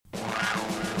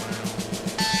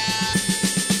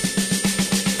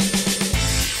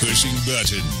pushing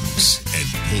buttons and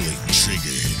pulling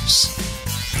triggers.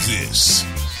 This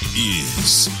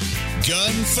is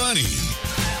Gun Funny.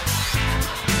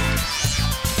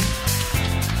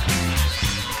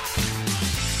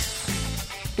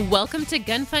 Welcome to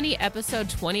Gun Funny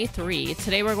episode 23.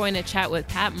 Today we're going to chat with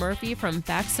Pat Murphy from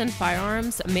Faxon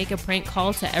Firearms, make a prank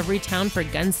call to every town for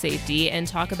gun safety, and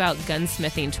talk about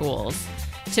gunsmithing tools.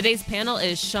 Today's panel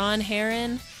is Sean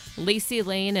Heron, Lacey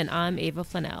Lane, and I'm Ava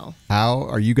Flanell. How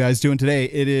are you guys doing today?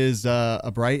 It is a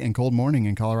bright and cold morning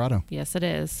in Colorado. Yes, it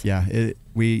is. Yeah,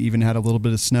 we even had a little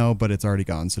bit of snow, but it's already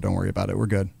gone, so don't worry about it. We're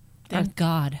good. Thank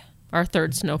God. Our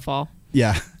third snowfall.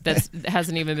 Yeah. That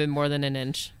hasn't even been more than an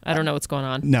inch. I don't know what's going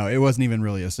on. No, it wasn't even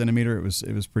really a centimeter. It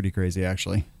was pretty crazy,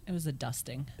 actually. It was a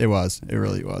dusting. It was. It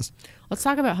really was. Let's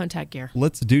talk about Hunt Tac gear.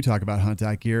 Let's talk about Hunt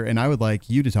Tac gear, and I would like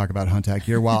you to talk about Hunt Tac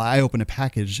gear while I open a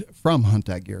package from Hunt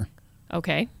Tac gear.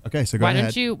 Okay. Okay, so go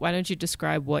ahead. Why don't you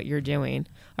describe what you're doing?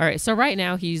 All right. So right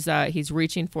now he's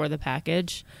reaching for the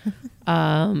package.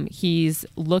 He's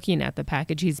looking at the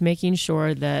package. He's making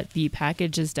sure that the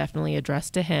package is definitely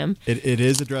addressed to him. It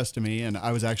is addressed to me, and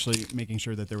I was actually making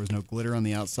sure that there was no glitter on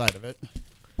the outside of it.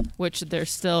 Which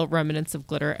there's still remnants of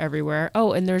glitter everywhere.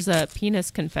 Oh, and there's a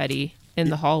penis confetti in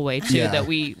the hallway too that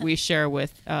we share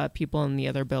with people in the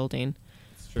other building.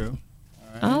 It's true.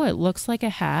 Right. Oh, it looks like a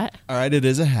hat. All right, it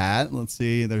is a hat. Let's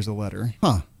see. There's a letter.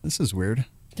 Huh. This is weird.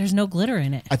 There's no glitter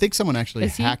in it. I think someone actually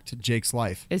hacked Jake's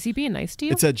life. Is he being nice to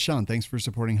you? It said, Sean, thanks for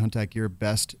supporting Hunt Tac Gear.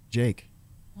 Best, Jake.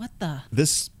 What the?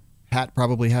 This hat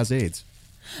probably has AIDS.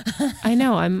 I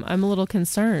know. I'm a little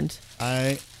concerned.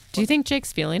 Do you think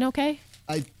Jake's feeling okay?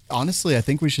 Honestly, I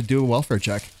think we should do a welfare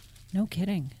check. No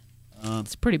kidding.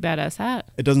 It's a pretty badass hat.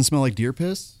 It doesn't smell like deer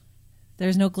piss.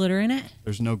 There's no glitter in it?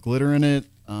 There's no glitter in it.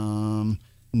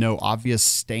 No obvious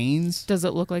stains. Does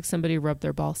it look like somebody rubbed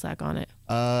their ball sack on it?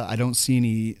 I don't see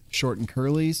any short and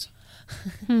curlies.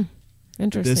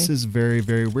 Interesting. This is very,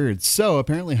 very weird. So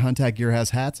apparently Hunt Tac Gear has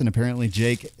hats, and apparently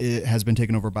Jake has been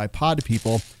taken over by Pod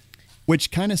People,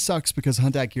 which kind of sucks because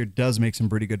Hunt Tac Gear does make some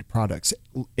pretty good products.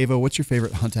 Ava, what's your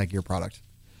favorite Hunt Tac Gear product?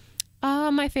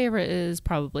 My favorite is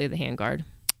probably the handguard.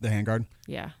 The handguard?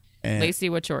 Yeah. And Lacey,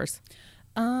 what's yours?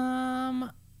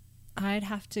 I'd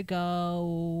have to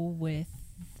go with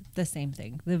the same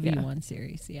thing, the V1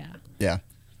 series. Yeah.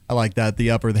 I like that.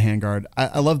 The upper, the handguard.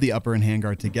 I love the upper and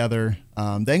handguard together.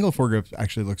 The angle foregrip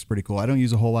actually looks pretty cool. I don't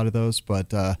use a whole lot of those, but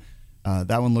that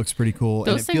one looks pretty cool.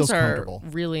 Those and it things feels are comfortable.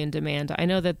 really in demand. I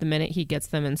know that the minute he gets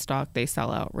them in stock, they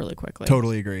sell out really quickly.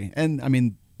 Totally agree. And I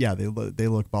mean, yeah, they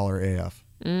look baller AF.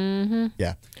 Mm-hmm.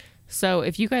 Yeah. So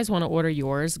if you guys want to order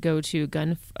yours, go to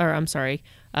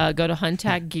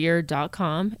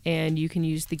hunttacgear.com and you can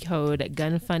use the code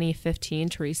GUNFUNNY15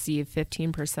 to receive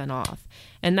 15% off.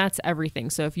 And that's everything.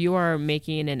 So if you are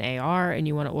making an AR and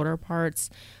you want to order parts,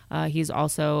 he's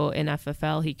also in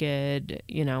FFL. He could,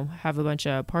 have a bunch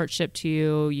of parts shipped to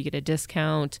you. You get a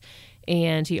discount.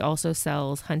 And he also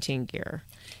sells hunting gear.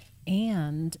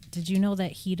 And did you know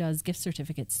that he does gift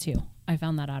certificates too? I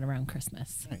found that out around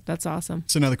Christmas. Right. That's awesome.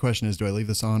 So now the question is, do I leave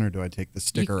this on or do I take the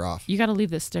sticker off? You got to leave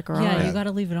the sticker on. Yeah, you got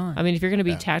to leave it on. I mean, if you're going to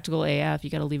be tactical AF,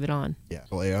 you got to leave it on. Yeah,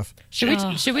 AF. Should we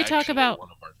talk about one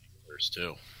of our dealers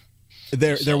too?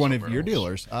 They're one of your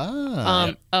dealers.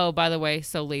 Oh, by the way,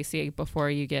 so Lacey, before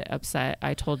you get upset,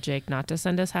 I told Jake not to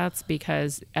send us hats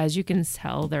because, as you can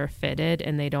tell, they're fitted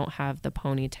and they don't have the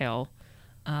ponytail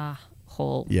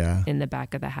hole in the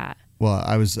back of the hat. Well,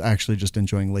 I was actually just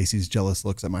enjoying Lacey's jealous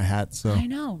looks at my hat. So I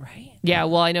know, right? Yeah,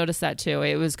 well, I noticed that too.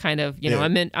 It was kind of,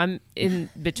 I'm in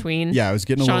between. Yeah, I was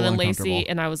getting a Sean little and uncomfortable. Lacey,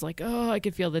 and I was like, oh, I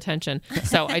could feel the tension.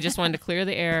 So I just wanted to clear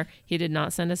the air. He did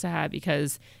not send us a hat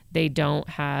because they don't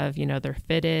have, they're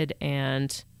fitted,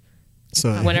 and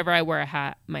so whenever I wear a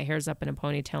hat, my hair's up in a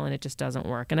ponytail, and it just doesn't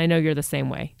work. And I know you're the same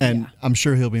way. And I'm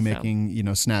sure he'll be making,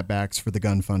 snapbacks for the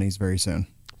gun funnies very soon.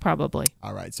 Probably.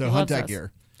 All right. So Hunt Tac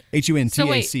Gear,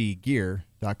 HUNTAC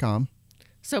gear.com.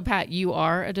 So Pat, you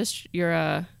are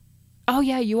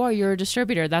you're a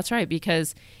distributor. That's right,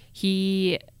 because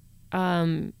he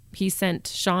sent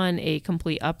Sean a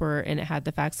complete upper and it had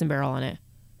the Faxon barrel on it.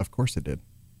 Of course it did.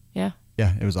 Yeah.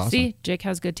 Yeah, it was awesome. See, Jake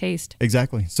has good taste.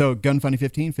 Exactly. So Gun Funny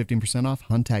 15% off,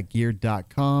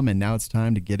 hunttacgear.com. And now it's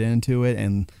time to get into it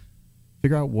and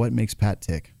figure out what makes Pat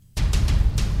tick.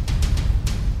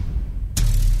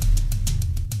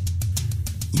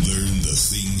 Learn the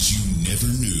things you never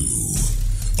knew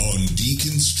on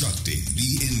Deconstructing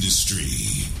the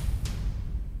Industry.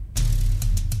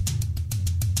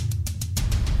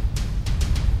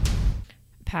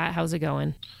 Pat, how's it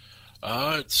going?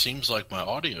 It seems like my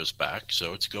audio's back,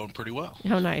 so it's going pretty well.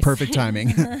 Oh, nice. Perfect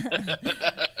timing.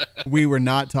 We were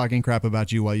not talking crap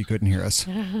about you while you couldn't hear us.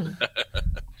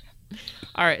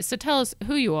 All right, so tell us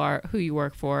who you are, who you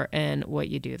work for, and what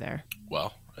you do there.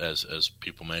 Well, as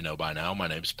people may know by now, my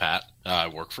name's Pat. I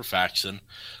work for Faxon.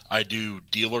 I do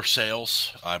dealer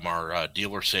sales. I'm our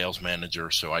dealer sales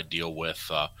manager, so I deal with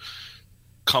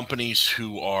companies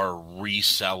who are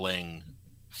reselling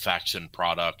Faxon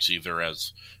products, either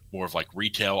as more of like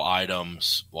retail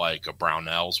items like a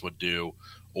Brownells would do,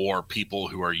 or people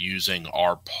who are using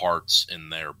our parts in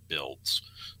their builds.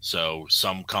 So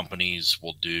some companies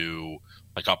will do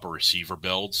like upper receiver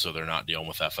builds, so they're not dealing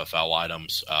with FFL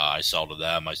items. I sell to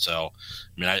them. I sell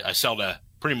to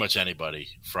pretty much anybody,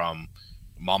 from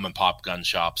mom and pop gun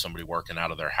shop, somebody working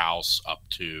out of their house, up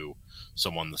to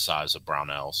someone the size of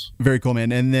Brownells. Very cool,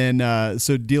 man. And then,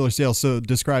 so dealer sales. So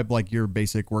describe like your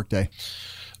basic workday.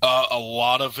 A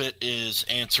lot of it is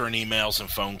answering emails and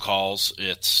phone calls.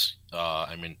 It's,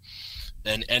 and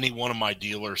any one of my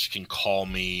dealers can call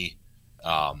me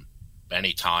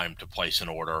anytime to place an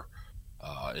order.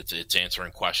 It's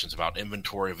answering questions about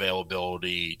inventory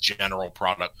availability, general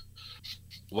product,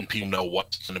 letting people know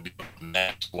what's going to be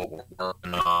next, what we're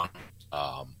working on,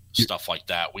 stuff like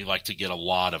that. We like to get a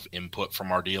lot of input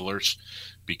from our dealers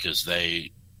because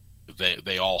they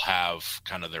all have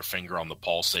kind of their finger on the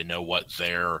pulse. They know what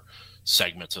their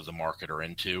segments of the market are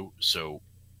into. So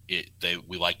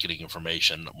we like getting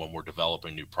information when we're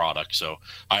developing new products. So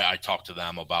I talk to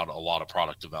them about a lot of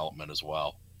product development as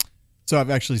well. So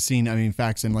I've actually seen,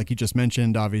 Faxon, like you just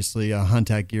mentioned, obviously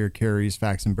Huntac gear carries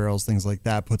Faxon barrels, things like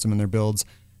that, puts them in their builds.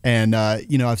 And,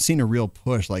 I've seen a real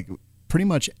push, like pretty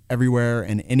much everywhere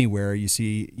and anywhere you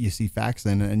see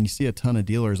Faxon, and you see a ton of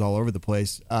dealers all over the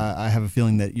place. I have a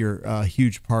feeling that you're a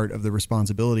huge part of the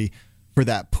responsibility for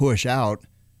that push out.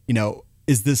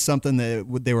 Is this something that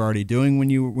they were already doing when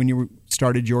you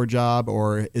started your job,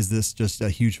 or is this just a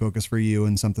huge focus for you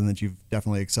and something that you've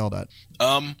definitely excelled at?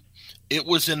 It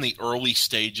was in the early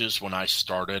stages when I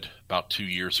started about 2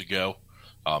 years ago.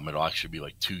 It'll actually be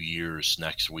like 2 years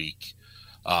next week.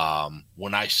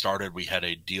 When I started, we had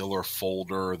a dealer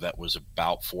folder that was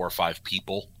about 4 or 5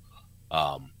 people.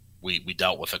 We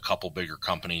dealt with a couple bigger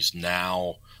companies.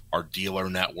 Now our dealer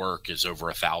network is over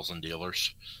 1,000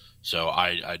 dealers. So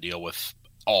I deal with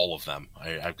all of them.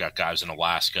 I've got guys in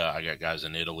Alaska. I got guys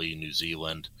in Italy, New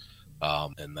Zealand.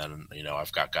 And then,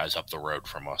 I've got guys up the road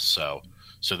from us.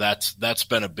 So that's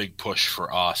been a big push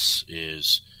for us,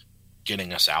 is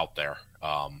getting us out there.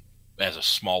 As a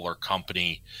smaller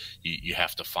company, you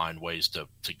have to find ways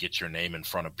to get your name in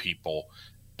front of people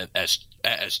as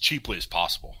cheaply as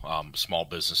possible. Small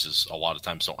businesses a lot of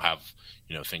times don't have,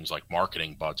 things like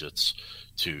marketing budgets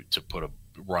to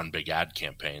run big ad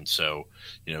campaigns. So,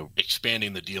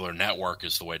 expanding the dealer network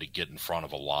is the way to get in front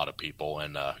of a lot of people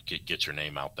and get your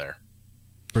name out there.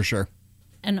 For sure.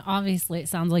 And obviously it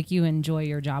sounds like you enjoy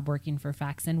your job working for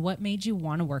Faxon. What made you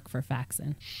want to work for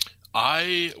Faxon?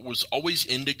 I was always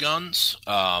into guns.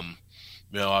 I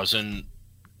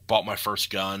bought my first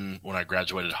gun when I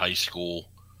graduated high school.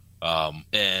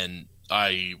 And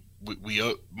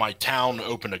my town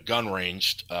opened a gun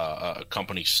range. A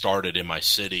company started in my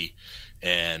city,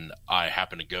 and I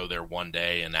happened to go there one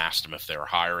day and asked them if they were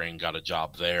hiring, got a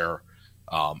job there.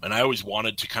 And I always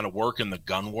wanted to kind of work in the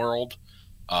gun world.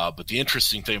 But the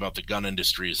interesting thing about the gun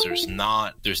industry is there's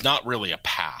not really a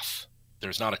path.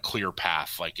 There's not a clear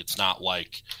path. Like, it's not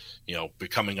like,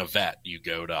 becoming a vet. You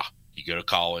go to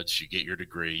college, you get your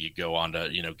degree, you go on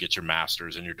to, get your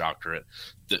master's and your doctorate.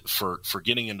 For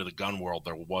getting into the gun world,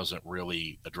 there wasn't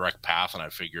really a direct path. And I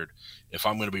figured, if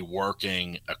I'm going to be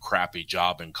working a crappy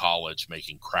job in college,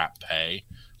 making crap pay,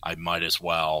 I might as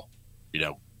well,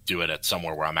 do it at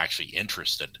somewhere where I'm actually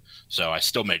interested. So I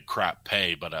still made crap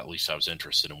pay, but at least I was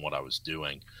interested in what I was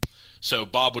doing. So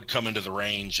Bob would come into the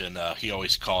range, and he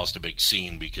always caused a big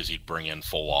scene because he'd bring in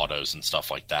full autos and stuff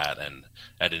like that. And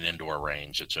at an indoor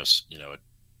range, it just,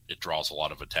 it draws a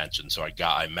lot of attention. So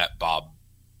I met Bob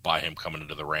by him coming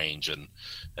into the range,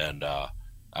 and I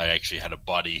actually had a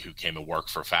buddy who came and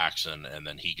worked for Faxon, and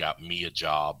then he got me a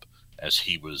job as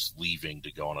he was leaving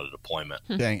to go on a deployment.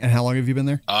 Dang. And how long have you been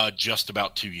there? Just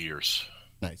about 2 years.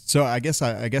 Nice. So I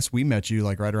guess we met you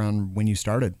like right around when you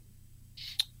started.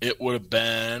 It would have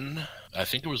been, I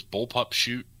think it was Bullpup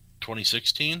Shoot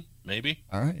 2016, maybe.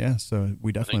 All right, yeah. So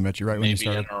we definitely met you right when you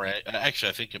started. NRA. Actually,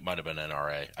 I think it might have been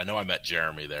NRA. I know I met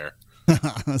Jeremy there.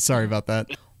 Sorry about that.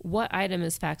 What item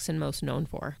is Faxon most known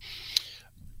for?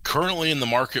 Currently in the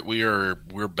market, we're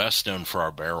best known for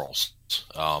our barrels.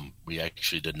 We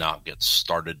actually did not get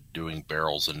started doing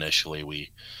barrels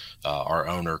initially. Our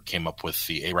owner came up with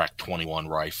the ARAC 21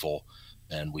 rifle,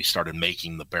 and we started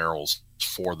making the barrels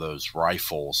for those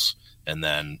rifles, and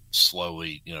then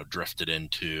slowly, drifted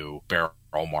into barrel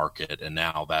market. And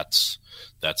now that's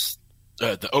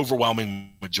the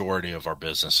overwhelming majority of our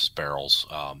business is barrels,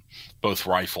 both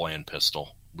rifle and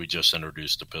pistol. We just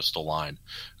introduced a pistol line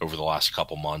over the last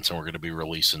couple months, and we're going to be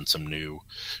releasing some new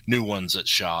ones at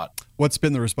SHOT. What's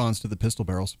been the response to the pistol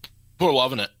barrels? We're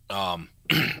loving it,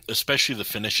 especially the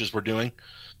finishes we're doing.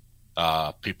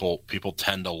 People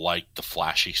tend to like the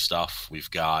flashy stuff. We've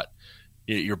got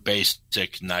your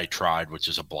basic nitride, which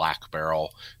is a black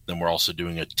barrel. Then we're also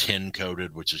doing a tin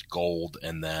coated, which is gold,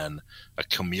 and then a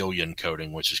chameleon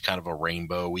coating, which is kind of a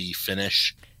rainbowy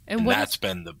finish. And that's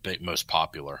been the most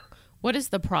popular. What is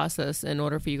the process in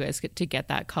order for you guys to get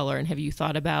that color? And have you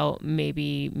thought about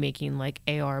maybe making like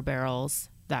AR barrels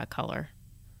that color?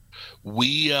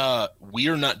 We are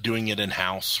not doing it in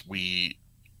house. We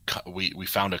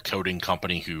found a coating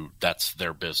company who that's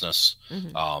their business.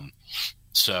 Mm-hmm.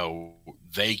 So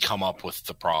they come up with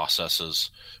the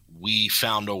processes. We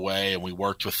found a way, and we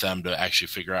worked with them to actually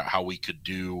figure out how we could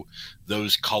do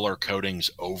those color coatings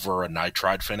over a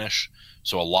nitride finish.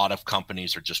 So a lot of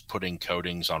companies are just putting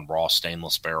coatings on raw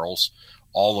stainless barrels.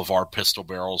 All of our pistol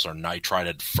barrels are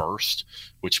nitrided first,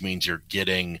 which means you're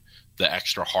getting the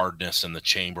extra hardness in the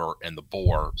chamber and the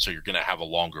bore, so you're going to have a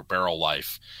longer barrel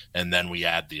life. And then we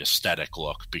add the aesthetic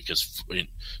look, because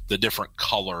the different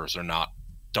colors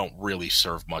don't really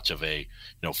serve much of a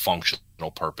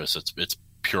functional purpose. It's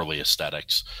purely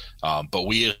aesthetics. But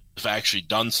we have actually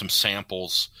done some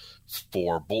samples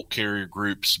for bolt carrier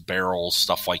groups, barrels,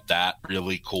 stuff like that.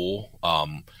 Really cool.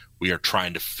 We are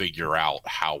trying to figure out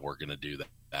how we're going to do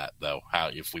that though. How,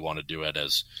 if we want to do it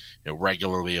as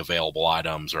regularly available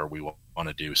items, or we want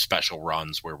to do special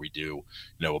runs where we do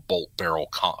a bolt barrel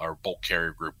or bolt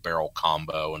carrier group barrel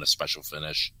combo and a special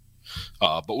finish.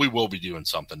 But we will be doing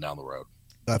something down the road.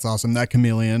 That's awesome. That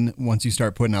chameleon, once you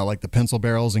start putting out like the pencil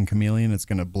barrels and chameleon, it's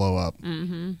going to blow up.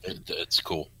 Mm-hmm. It's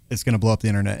cool. It's going to blow up the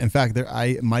internet. In fact,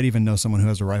 I might even know someone who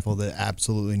has a rifle that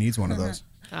absolutely needs one of those.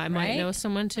 I might know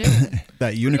someone too.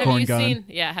 That unicorn gun.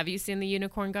 Have you seen the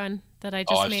unicorn gun that I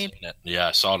just made? Seen it. Yeah,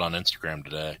 I saw it on Instagram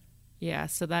today. Yeah,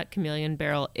 so that chameleon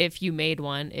barrel, if you made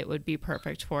one, it would be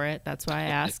perfect for it. That's why I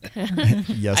ask.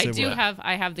 Yes,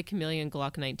 I have the chameleon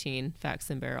Glock 19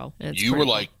 Faxon barrel. You were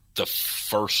like the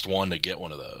first one to get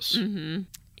one of those. Mm-hmm.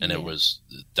 And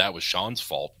that was Sean's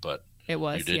fault, but it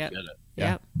was. You did get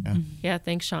it. Yeah,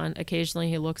 thanks, Sean. Occasionally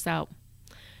he looks out.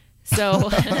 So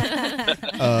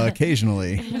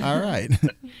occasionally. All right.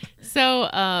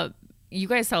 So you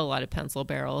guys sell a lot of pencil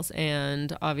barrels,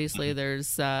 and obviously there's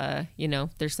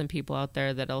some people out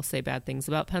there that'll say bad things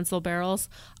about pencil barrels.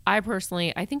 I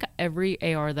think every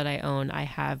AR that I own, I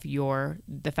have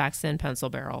the Faxon pencil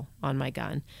barrel on my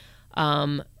gun.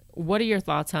 What are your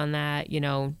thoughts on that?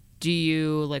 Do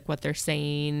you like what they're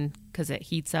saying because it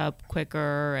heats up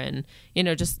quicker, and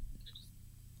just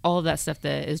all of that stuff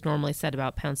that is normally said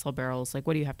about pencil barrels? Like,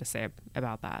 what do you have to say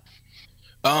about that?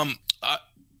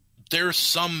 There's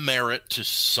some merit to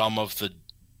some of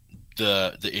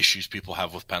the issues people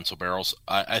have with pencil barrels.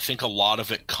 I think a lot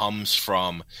of it comes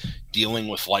from dealing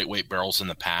with lightweight barrels in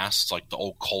the past, like the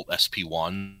old Colt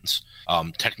SP1s.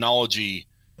 Technology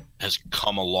has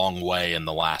come a long way in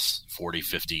the last 40,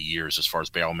 50 years as far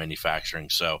as barrel manufacturing.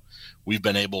 So we've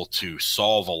been able to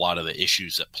solve a lot of the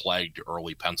issues that plagued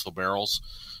early pencil barrels.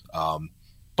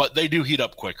 But they do heat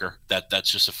up quicker.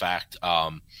 That's just a fact.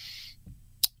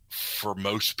 For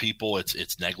most people,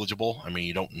 it's negligible. I mean,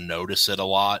 you don't notice it a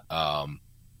lot.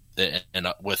 And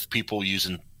with people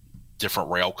using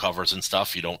different rail covers and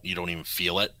stuff, you don't even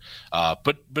feel it.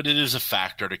 But it is a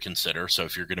factor to consider. So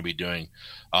if you're going to be doing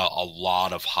a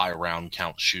lot of high round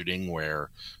count shooting where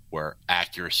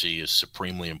accuracy is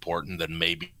supremely important, then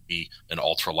maybe an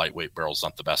ultra lightweight barrel is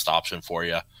not the best option for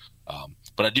you.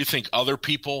 But I do think other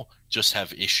people just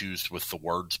have issues with the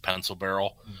words pencil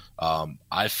barrel.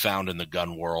 I've found in the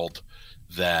gun world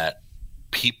that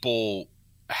people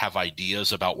have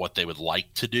ideas about what they would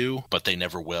like to do, but they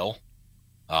never will.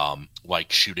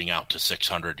 Like shooting out to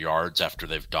 600 yards after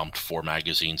they've dumped 4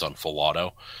 magazines on full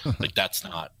auto. Like that's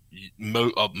not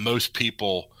most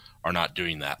people are not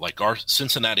doing that. Like our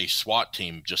Cincinnati SWAT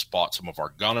team just bought some of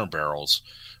our gunner barrels,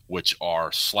 which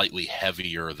are slightly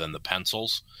heavier than the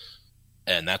pencils.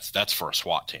 And that's for a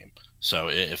SWAT team. So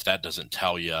if that doesn't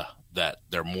tell you that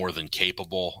they're more than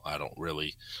capable, I don't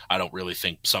really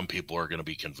think some people are going to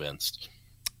be convinced.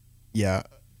 Yeah,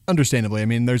 understandably. I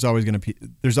mean, there's always going to be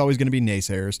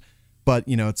naysayers, But,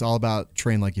 it's all about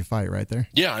train like you fight right there.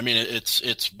 Yeah, I mean,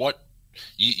 it's what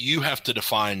you have to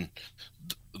define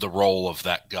the role of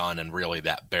that gun and really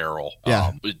that barrel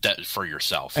that for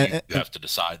yourself. You have to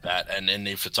decide that. And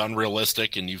if it's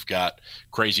unrealistic and you've got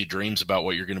crazy dreams about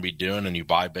what you're going to be doing and you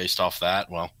buy based off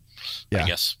that, well, I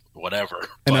guess whatever.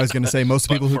 And I was going to say, most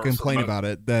people who complain about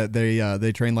it, that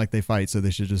they train like they fight, so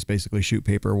they should just basically shoot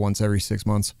paper once every 6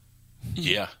 months.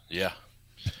 Yeah.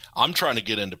 I'm trying to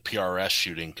get into PRS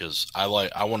shooting because I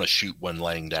want to shoot when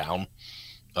laying down.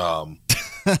 I'm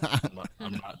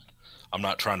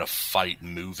not trying to fight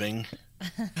moving.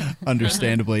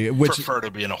 Understandably, which prefer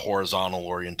to be in a horizontal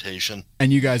orientation.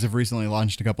 And you guys have recently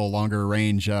launched a couple longer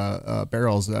range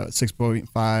barrels,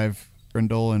 6.5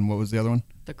 Grendel, and what was the other one?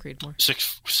 The Creedmoor.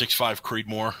 6.5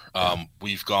 Creedmoor.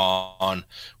 We've got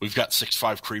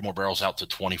 6.5 Creedmoor barrels out to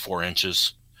 24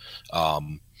 inches.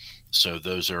 So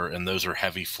those are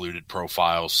heavy fluted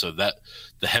profiles. So that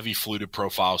the heavy fluted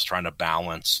profile is trying to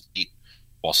balance heat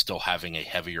while still having a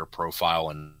heavier profile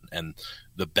and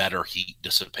the better heat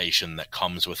dissipation that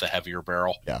comes with a heavier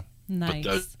barrel. Yeah. Nice.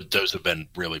 But those have been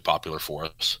really popular for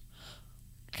us.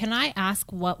 Can I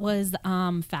ask what was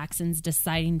Faxon's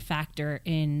deciding factor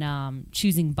in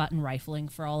choosing button rifling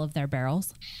for all of their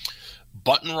barrels?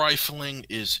 Button rifling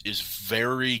is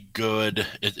very good.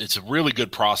 It's a really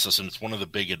good process, and it's one of the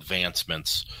big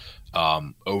advancements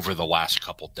over the last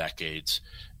couple decades.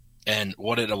 And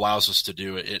what it allows us to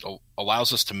do, it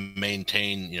allows us to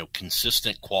maintain,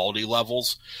 consistent quality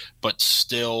levels, but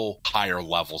still higher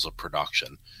levels of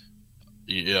production.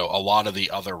 A lot of the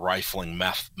other rifling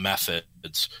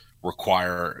methods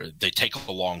they take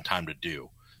a long time to do,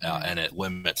 and it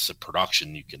limits the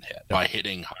production you can hit. By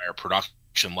hitting higher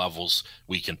production levels,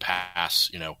 we can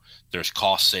pass, there's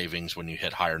cost savings when you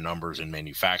hit higher numbers in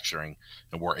manufacturing,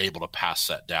 and we're able to pass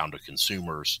that down to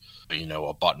consumers.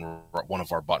 One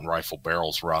of our button rifle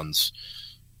barrels runs,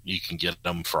 you can get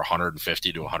them for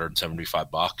 $150 to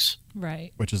 $175.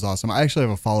 Right. Which is awesome. I actually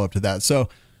have a follow-up to that. So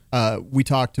we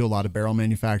talk to a lot of barrel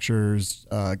manufacturers,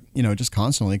 just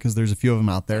constantly, because there's a few of them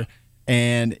out there.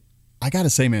 And I got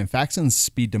to say, man, Faxon's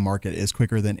speed to market is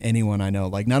quicker than anyone I know.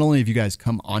 Like, not only have you guys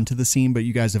come onto the scene, but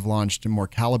you guys have launched more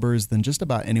calibers than just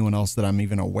about anyone else that I'm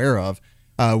even aware of.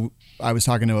 I was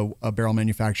talking to a barrel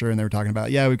manufacturer, and they were talking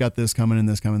about, we've got this coming and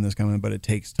this coming, but it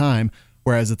takes time.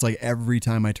 Whereas it's like every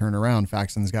time I turn around,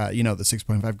 Faxon's got, the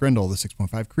 6.5 Grendel, the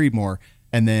 6.5 Creedmoor,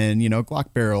 and then,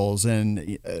 Glock barrels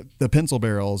and the pencil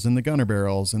barrels and the gunner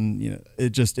barrels. And,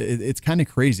 it's kind of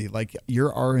crazy. Like,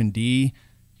 your R&D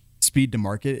speed to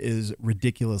market is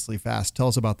ridiculously fast. Tell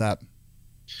us about that.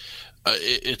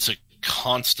 It's a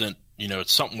constant,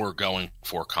 it's something we're going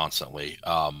for constantly.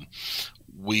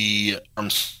 We, on the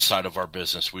side of our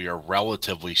business, we are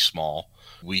relatively small.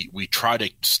 We try to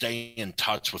stay in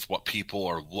touch with what people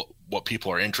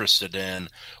are interested in,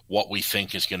 what we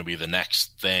think is going to be the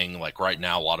next thing. Like right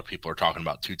now, a lot of people are talking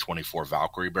about 224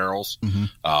 Valkyrie barrels.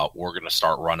 Mm-hmm. We're going to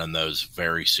start running those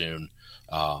very soon.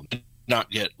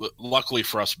 Luckily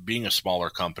for us, being a smaller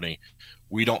company,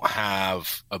 we don't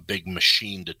have a big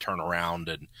machine to turn around,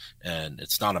 and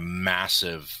it's not a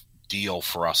massive deal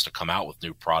for us to come out with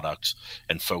new products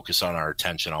and focus on our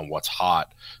attention on what's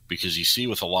hot. Because you see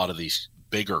with a lot of these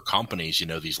bigger companies,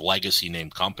 these legacy name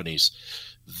companies,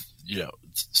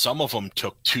 some of them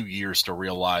took 2 years to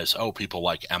realize, people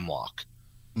like M-LOK.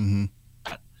 Mm-hmm.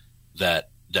 That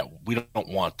we don't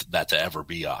want that to ever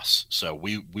be us. So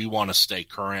we want to stay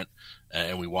current,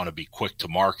 and we want to be quick to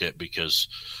market, because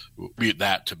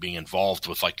to being involved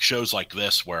with like shows like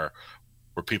this where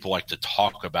people like to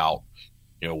talk about,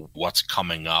 what's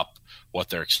coming up, what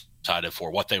they're excited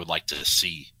for, what they would like to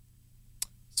see.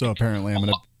 So apparently I'm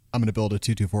going to build a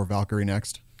 224 Valkyrie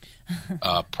next.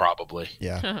 Probably.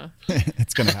 Yeah.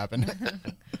 It's going to happen.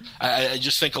 I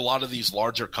just think a lot of these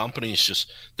larger companies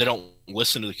they don't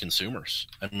listen to the consumers.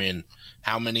 I mean,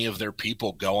 how many of their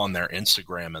people go on their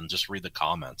Instagram and just read the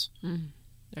comments?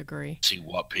 Agree. See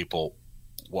what people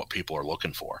are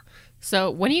looking for.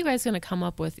 So when are you guys going to come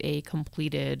up with a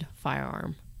completed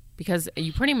firearm? Because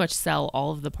you pretty much sell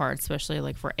all of the parts, especially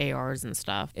like for ARs and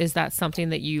stuff. Is that something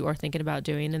that you are thinking about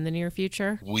doing in the near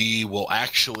future? We are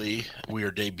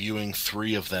debuting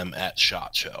 3 of them at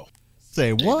SHOT Show.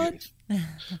 Say what?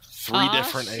 3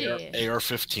 different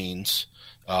AR-15s.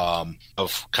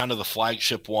 Of kind of the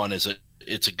flagship one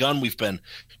it's a gun we've been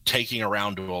taking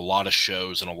around to a lot of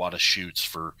shows and a lot of shoots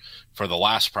for the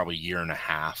last probably year and a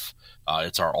half.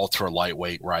 It's our ultra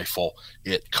lightweight rifle.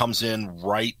 It comes in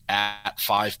right at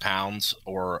 5 pounds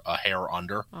or a hair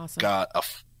under. Awesome. Got a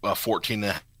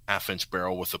 14.5-inch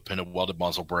barrel with a pin welded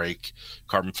muzzle brake,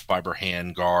 carbon fiber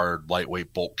hand guard,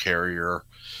 lightweight bolt carrier,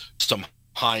 some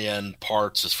high-end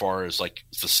parts as far as like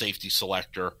the safety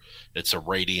selector. It's a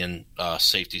Radian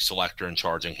safety selector and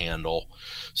charging handle.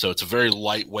 So it's a very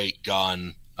lightweight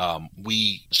gun.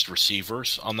 We just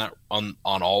receivers on that on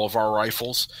all of our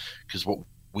rifles, because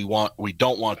what we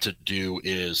don't want to do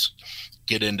is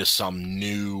get into some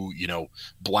new,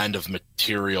 blend of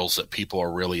materials that people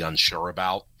are really unsure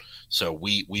about. So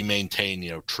we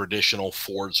maintain, traditional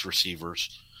Ford's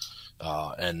receivers,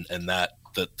 and that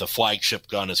the flagship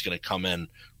gun is going to come in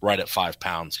right at 5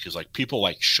 pounds, because like people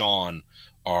like Sean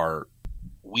are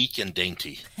weak and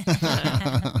dainty.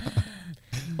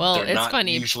 Well, They're it's not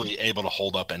funny. Usually able to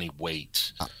hold up any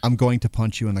weight. I'm going to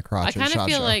punch you in the crotch. I kind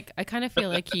of feel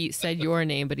like he said your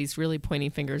name, but he's really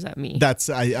pointing fingers at me.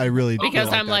 I really because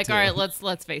feel I'm like, that all too. right,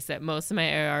 let's face it. Most of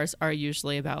my ARs are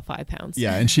usually about 5 pounds.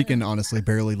 Yeah, and she can honestly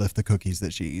barely lift the cookies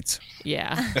that she eats.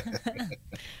 Yeah.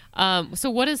 So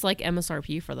what is like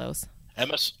MSRP for those?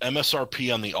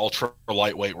 MSRP on the ultra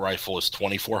lightweight rifle is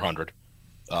 $2,400.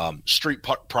 Street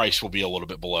price will be a little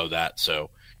bit below that, so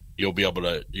you'll be able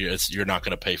to. You're not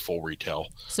going to pay full retail.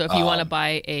 So if you want to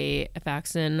buy a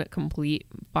Faxon complete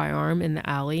firearm in the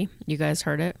alley, you guys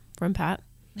heard it from Pat.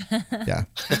 Yeah,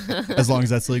 as long as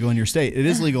that's legal in your state. It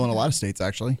is legal in a lot of states,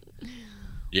 actually.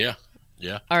 Yeah.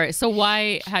 All right. So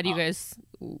how do you guys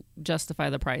justify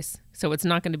the price? So it's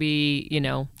not going to be,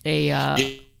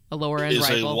 a lower end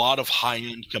rifle. It's a lot of high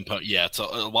end components. Yeah, it's a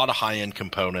lot of high end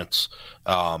components.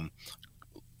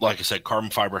 Like I said,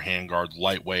 carbon fiber handguard,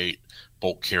 lightweight,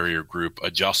 bolt carrier group,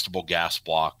 adjustable gas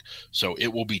block. So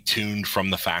it will be tuned from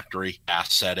the factory,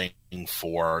 gas setting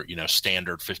for,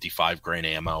 standard 55 grain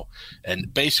ammo.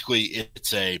 And basically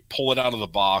it's a pull it out of the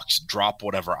box, drop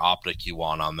whatever optic you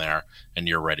want on there, and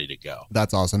you're ready to go.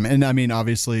 That's awesome. And I mean,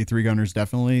 obviously 3-gunners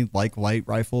definitely like light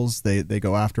rifles. They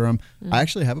go after them. Mm-hmm. I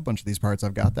actually have a bunch of these parts.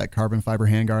 I've got that carbon fiber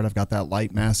handguard. I've got that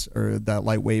that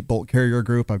lightweight bolt carrier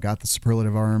group. I've got the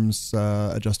Superlative Arms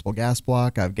adjustable gas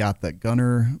block. I've got the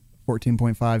gunner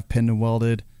 14.5 pinned and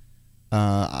welded.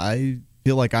 I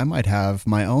feel like I might have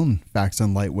my own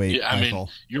Faxon lightweight rifle.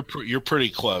 Mean, you're pretty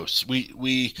close.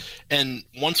 We and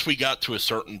once we got to a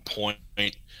certain point,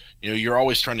 you're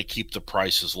always trying to keep the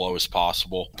price as low as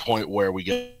possible. Point where we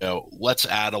go, let's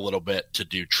add a little bit to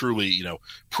do truly,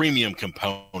 premium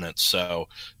components. So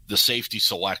the safety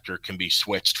selector can be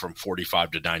switched from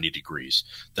 45 to 90 degrees.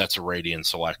 That's a Radian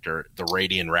selector, the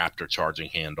Radian Raptor charging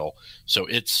handle. So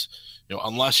it's,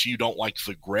 unless you don't like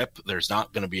the grip, there's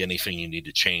not going to be anything you need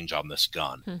to change on this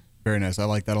gun. Very nice. I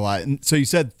like that a lot. And so you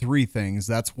said 3 things.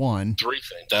 That's one. 3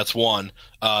 things. That's one.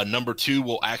 Number 2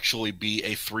 will actually be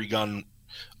a 3-gun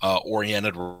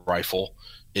oriented rifle.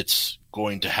 It's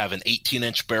going to have an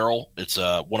 18-inch barrel. It's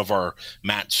one of our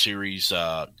match series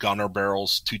gunner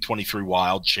barrels, 223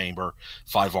 Wild chamber,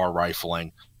 5R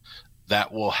rifling.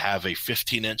 That will have a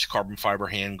 15-inch carbon fiber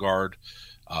handguard.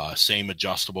 Same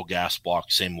adjustable gas block,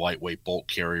 same lightweight bolt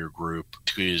carrier group.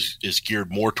 Is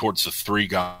geared more towards the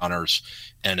 3-gunners,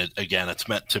 and it's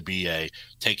meant to be a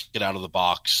take it out of the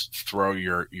box, throw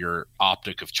your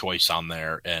optic of choice on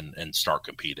there, and start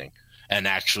competing, and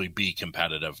actually be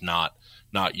competitive, not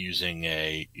using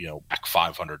a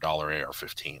 $500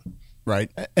 AR-15.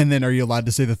 Right, and then are you allowed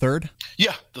to say the third?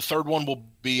 Yeah, the third one will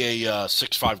be a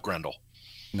 6.5 Grendel.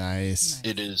 Nice.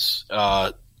 It is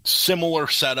similar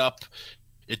setup.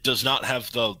 It does not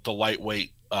have the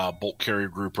lightweight bolt carrier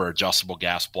group or adjustable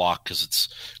gas block, because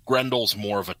Grendel's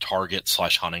more of a target /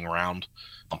 hunting round.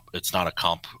 It's not a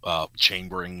comp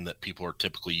chambering that people are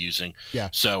typically using. Yeah.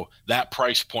 So that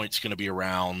price point's going to be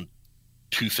around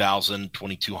 $2,000,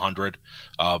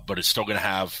 $2,200, but it's still going to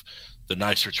have the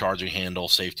nicer charging handle,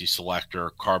 safety selector,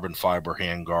 carbon fiber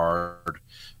handguard,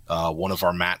 one of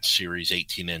our match series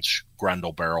 18-inch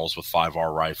Grendel barrels with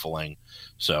 5R rifling.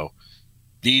 So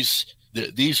these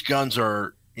guns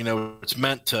are, it's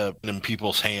meant to in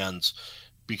people's hands,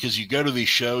 because you go to these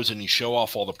shows and you show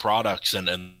off all the products,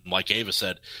 and like Ava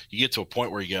said, you get to a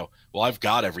point where you go, well, I've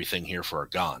got everything here for a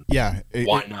gun. Yeah.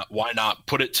 Why not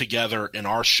put it together in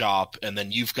our shop, and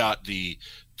then you've got the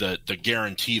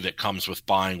guarantee that comes with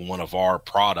buying one of our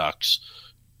products,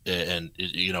 and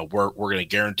we're going to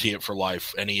guarantee it for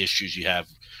life. Any issues you have,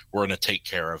 we're going to take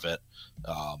care of it,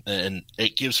 and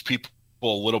it gives people a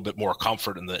little bit more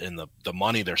comfort in the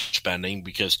money they're spending,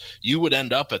 because you would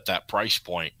end up at that price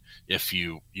point if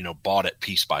you bought it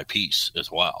piece by piece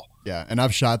as well. Yeah, and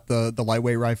I've shot the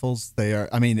lightweight rifles. They are,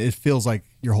 it feels like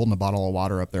you're holding a bottle of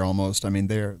water up there almost.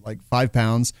 They're like 5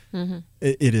 pounds. Mm-hmm.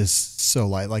 It is so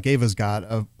light. Like Ava's got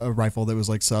a rifle that was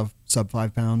like sub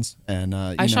 5 pounds, and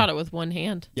I shot it with one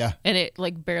hand. Yeah, and it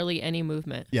like barely any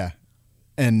movement. Yeah,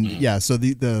 and yeah, so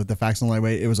the Faxon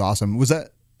lightweight, it was awesome. Was that?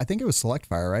 I think it was Select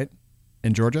Fire, right?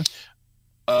 In Georgia?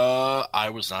 I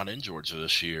was not in Georgia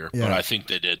this year, but I think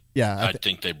they did. Yeah, I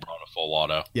think they brought a full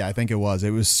auto. Yeah, I think it was.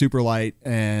 It was super light,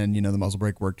 and the muzzle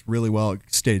brake worked really well. It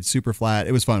stayed super flat.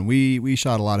 It was fun. We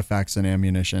shot a lot of Faxon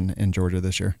ammunition in Georgia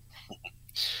this year.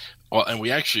 Well, and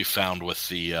we actually found with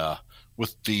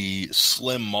the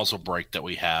slim muzzle brake that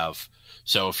we have.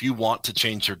 So if you want to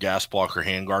change your gas block or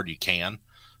handguard, you can.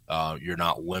 You're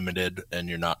not limited and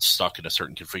you're not stuck in a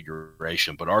certain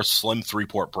configuration. But our slim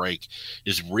 3-port brake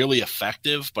is really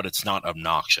effective, but it's not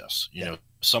obnoxious.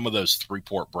 Some of those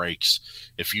 3-port brakes,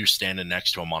 if you're standing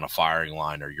next to them on a firing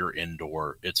line or you're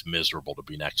indoor, it's miserable to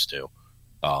be next to.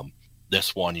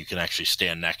 This one, you can actually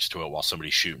stand next to it while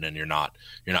somebody's shooting, and you're not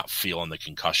feeling the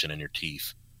concussion in your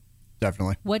teeth.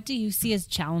 Definitely. What do you see as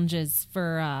challenges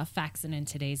for Faxon in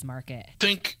today's market?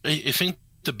 I think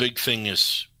the big thing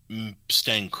is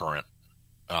staying current,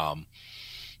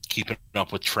 keeping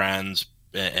up with trends,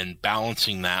 and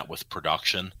balancing that with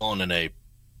production.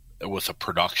 With a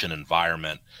production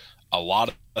environment, a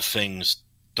lot of things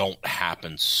don't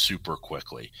happen super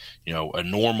quickly. A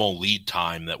normal lead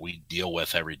time that we deal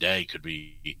with every day could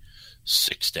be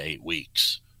 6 to 8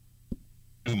 weeks.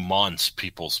 2 months,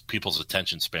 people's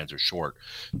attention spans are short.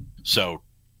 So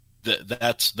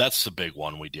that's the big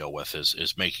one we deal with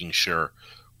is making sure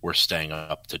we're staying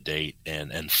up to date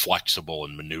and flexible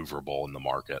and maneuverable in the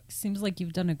market. Seems like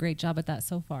you've done a great job at that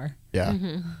so far. Yeah.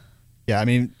 Mm-hmm. Yeah, I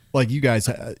mean, like you guys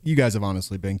have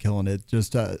honestly been killing it.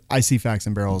 Just I see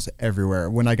Faxon barrels everywhere.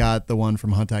 When I got the one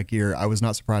from Hunt That Gear, I was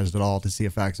not surprised at all to see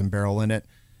a Faxon barrel in it.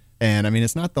 And I mean,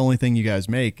 it's not the only thing you guys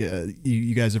make.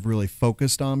 You guys have really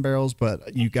focused on barrels,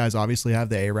 but you guys obviously have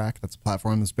the ARAC. That's a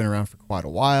platform that's been around for quite a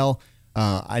while.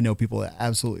 I know people that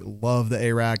absolutely love the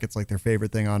ARAC. It's like their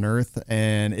favorite thing on earth.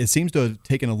 And it seems to have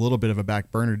taken a little bit of a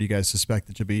back burner. Do you guys suspect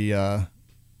that you'll be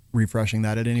refreshing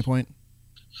that at any point?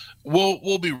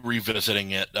 We'll be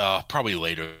revisiting it probably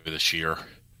later this year.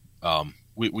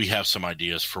 We have some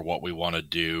ideas for what we want to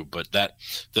do, but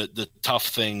the tough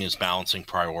thing is balancing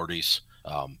priorities.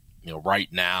 Right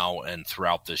now and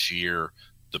throughout this year,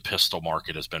 the pistol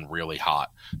market has been really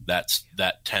hot. That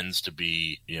tends to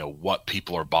be what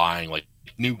people are buying. Like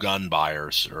new gun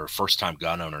buyers or first time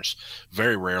gun owners,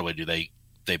 very rarely do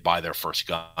they buy their first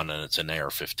gun and it's an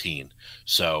AR-15.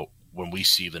 So when we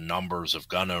see the numbers of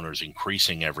gun owners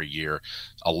increasing every year,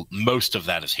 most of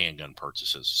that is handgun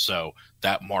purchases. So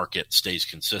that market stays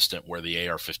consistent, where the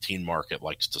AR-15 market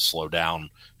likes to slow down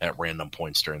at random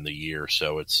points during the year.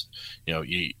 So it's,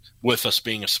 with us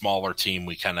being a smaller team,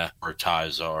 we kind of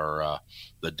prioritize our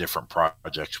the different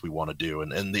projects we want to do.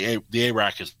 And the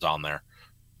ARAC is on there.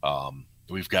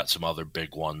 We've got some other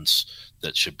big ones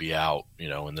that should be out,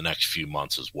 in the next few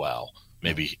months as well.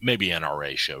 Maybe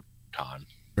NRA show time.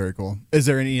 Very cool. Is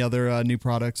there any other new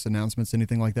products, announcements,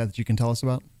 anything like that you can tell us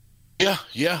about?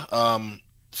 Yeah.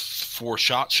 For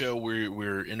SHOT Show,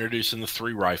 we're introducing the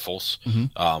 3 rifles.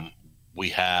 Mm-hmm. We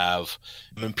have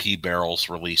M&P barrels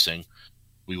releasing.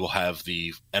 We will have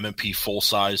the M&P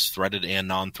full-size threaded and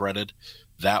non-threaded.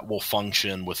 That will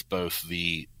function with both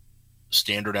the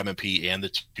standard M&P and the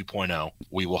 2.0.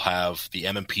 We will have the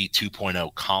M&P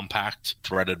 2.0 compact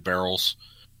threaded barrels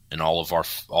and all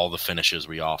the finishes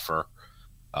we offer.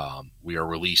 We are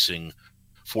releasing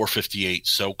 458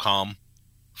 SOCOM,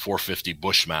 450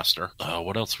 Bushmaster.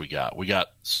 What else we got? We got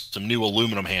some new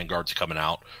aluminum handguards coming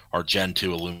out. Our Gen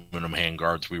 2 aluminum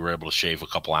handguards, we were able to shave a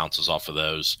couple ounces off of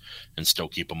those and still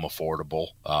keep them affordable.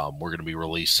 We're going to be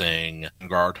releasing a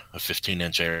handguard, a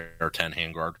 15-inch AR-10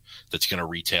 handguard that's going to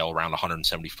retail around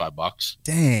 $175.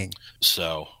 Dang.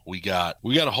 So we got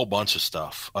a whole bunch of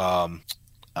stuff.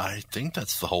 I think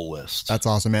that's the whole list. That's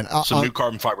awesome, man. Some new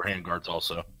carbon fiber handguards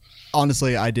also.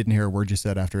 Honestly, I didn't hear a word you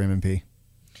said after M&P.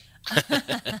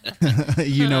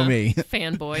 You know me.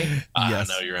 Fanboy. Yes.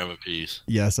 I know your MPs.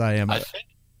 Yes, I am. I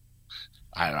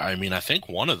think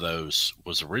one of those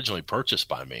was originally purchased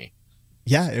by me.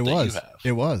 Yeah, it was.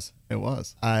 It was.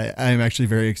 I'm actually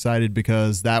very excited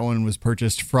because that one was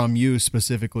purchased from you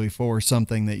specifically for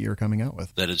something that you're coming out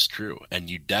with. That is true. And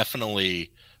you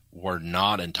definitely were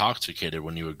not intoxicated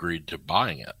when you agreed to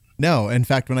buying it. No. In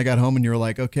fact, when I got home and you were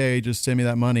like, okay, just send me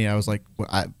that money, I was like,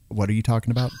 what are you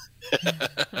talking about?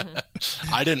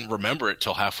 I didn't remember it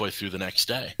till halfway through the next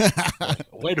day.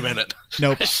 Wait a minute.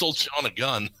 Nope. I sold Sean a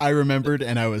gun. I remembered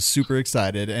and I was super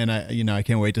excited, and I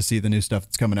can't wait to see the new stuff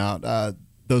that's coming out.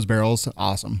 Those barrels,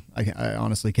 awesome. I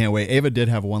honestly can't wait. Ava did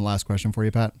have one last question for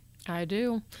you, Pat. I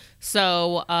do.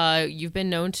 So you've been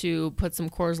known to put some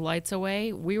Coors Lights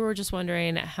away. We were just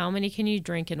wondering, how many can you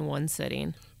drink in one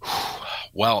sitting?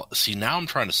 Well, see, now I'm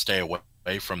trying to stay away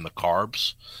from the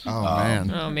carbs.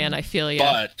 Oh man, I feel you.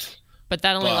 But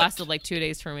that only lasted like 2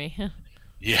 days for me.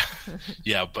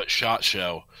 Yeah, but SHOT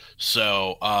Show.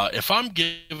 So if I'm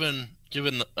given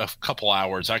a couple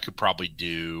hours, I could probably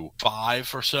do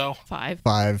 5 or so.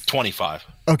 25.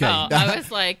 Okay. Oh, I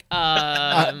was like,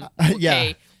 okay,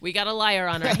 yeah. We got a liar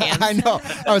on our hands. I know.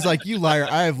 I was like, you liar.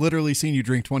 I have literally seen you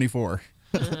drink 24.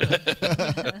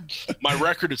 My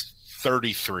record is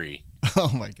 33.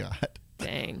 Oh, my God.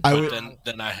 Dang.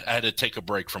 Then I had to take a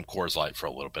break from Coors Light for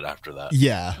a little bit after that.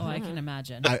 Yeah. Oh, I can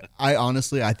imagine. I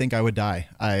honestly, I think I would die.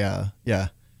 Yeah.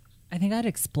 I think I'd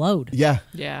explode. Yeah.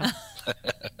 Yeah.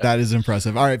 That is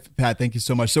impressive. All right, Pat, thank you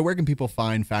so much. So where can people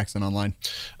find Faxon online?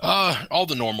 All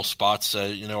the normal spots. Our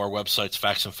website's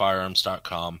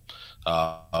faxonfirearms.com,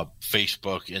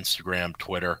 Facebook, Instagram,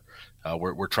 Twitter.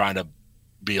 We're trying to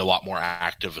be a lot more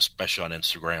active, especially on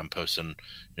Instagram, posting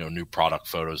new product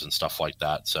photos and stuff like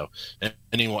that. So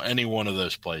any one of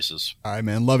those places. All right,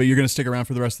 man. Love it. You're going to stick around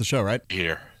for the rest of the show, right?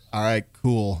 Here. All right,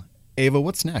 cool. Ava,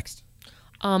 what's next?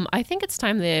 I think it's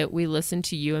time that we listen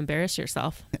to you embarrass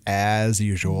yourself. As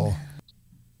usual.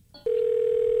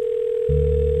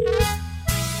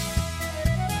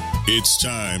 It's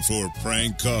time for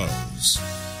Prank Calls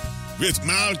with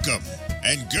Malcolm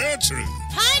and Gertrude.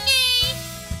 Honey!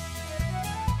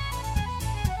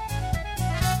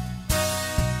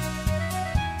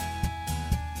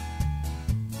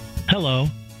 Hello.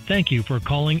 Thank you for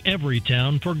calling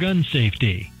Everytown for gun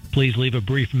safety. Please leave a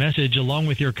brief message along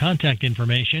with your contact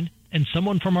information, and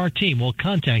someone from our team will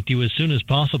contact you as soon as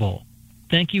possible.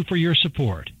 Thank you for your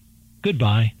support.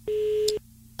 Goodbye.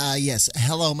 Yes.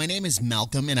 Hello, my name is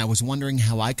Malcolm, and I was wondering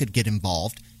how I could get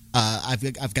involved.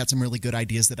 I've got some really good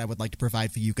ideas that I would like to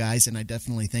provide for you guys, and I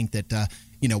definitely think that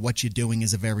what you're doing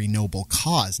is a very noble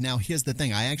cause. Now, here's the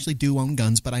thing: I actually do own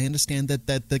guns, but I understand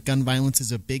that gun violence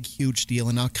is a big, huge deal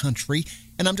in our country,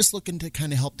 and I'm just looking to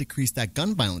kind of help decrease that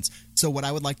gun violence. So, what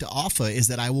I would like to offer is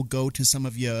that I will go to some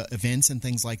of your events and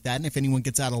things like that, and if anyone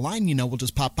gets out of line, we'll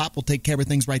just pop. We'll take care of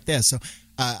things right there. So,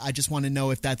 I just want to know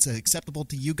if that's acceptable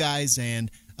to you guys,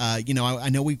 and I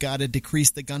know we've got to decrease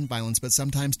the gun violence, but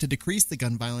sometimes to decrease the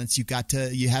gun violence, you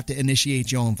have to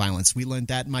initiate your own violence. We learned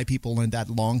that. My people learned that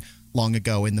long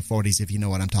ago in the 40s, if you know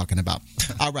what I'm talking about.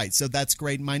 All right, so that's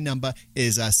great. My number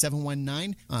is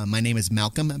 719. My name is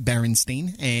Malcolm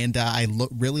Berenstein, and I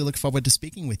really look forward to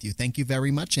speaking with you. Thank you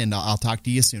very much, and I'll talk to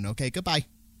you soon. Okay, goodbye.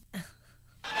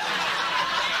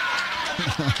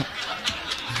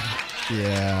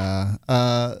 Yeah.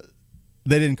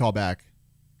 They didn't call back.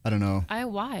 I don't know.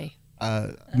 Why?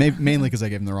 Mainly because I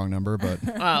gave them the wrong number, but.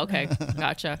 Oh, okay.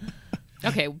 Gotcha.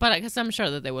 Okay, but I guess I'm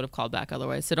sure that they would have called back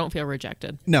otherwise, so don't feel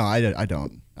rejected. No, I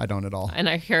don't. I don't at all. And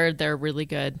I heard they're really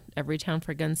good. Everytown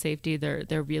for gun safety.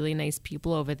 They're really nice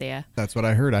people over there. That's what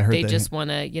I heard. They just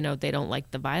want to, they don't like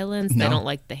the violence. No. They don't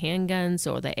like the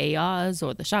handguns or the ARs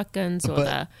or the shotguns or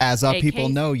the as our AK. people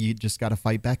know, you just got to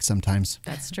fight back sometimes.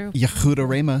 That's true. Yehuda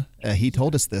Rema, he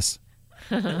told us this.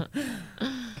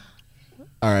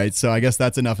 All right, so I guess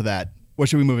that's enough of that. What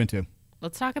should we move into?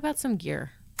 Let's talk about some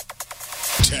gear.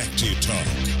 Tacti Talk.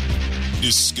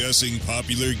 Discussing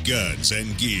popular guns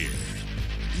and gear.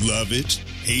 Love it?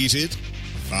 Hate it?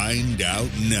 Find out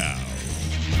now.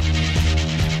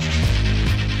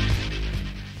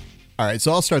 All right,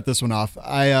 so I'll start this one off.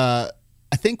 I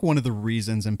think one of the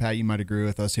reasons, and Pat, you might agree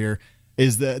with us here,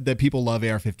 is that people love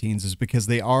AR-15s is because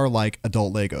they are like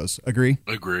adult Legos. Agree?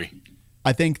 Agree.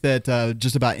 I think that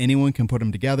just about anyone can put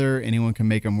them together. Anyone can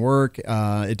make them work.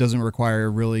 It doesn't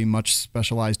require really much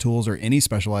specialized tools or any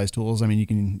specialized tools. I mean, you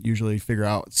can usually figure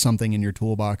out something in your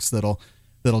toolbox that'll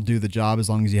do the job as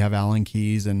long as you have Allen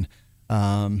keys and,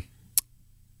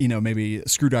 maybe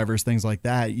screwdrivers, things like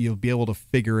that. You'll be able to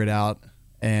figure it out.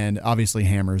 And obviously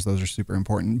hammers, those are super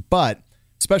important. But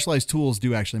specialized tools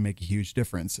do actually make a huge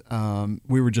difference.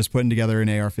 We were just putting together an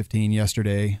AR-15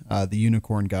 yesterday, the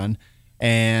Unicorn gun.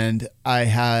 And I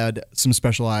had some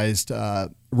specialized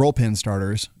roll pin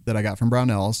starters that I got from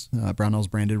Brownells, Brownells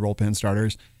branded roll pin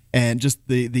starters. And just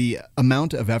the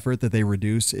amount of effort that they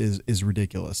reduce is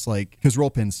ridiculous. Like, because roll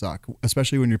pins suck,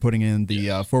 especially when you're putting in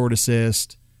the forward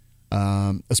assist,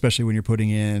 especially when you're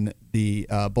putting in the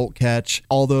bolt catch.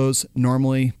 All those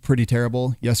normally pretty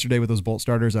terrible. Yesterday with those bolt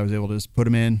starters, I was able to just put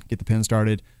them in, get the pin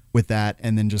started with that,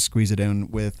 and then just squeeze it in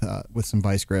with some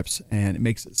vice grips. And it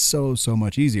makes it so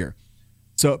much easier.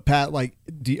 So, Pat,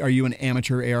 are you an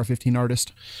amateur AR-15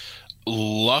 artist?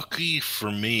 Lucky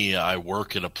for me, I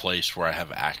work at a place where I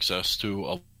have access to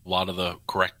a lot of the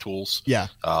correct tools. Yeah.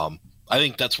 I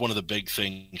think that's one of the big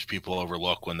things people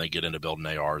overlook when they get into building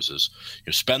ARs is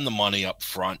spend the money up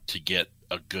front to get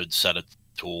a good set of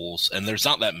tools. And there's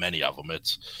not that many of them.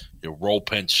 It's roll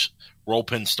pin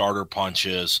starter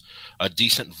punches, a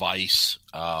decent vise,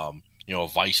 a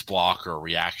vice block or a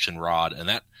reaction rod,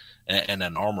 and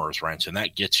an armorer's wrench, and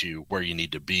that gets you where you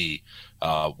need to be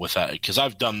with that. Because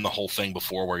I've done the whole thing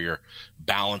before where you're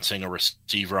balancing a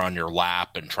receiver on your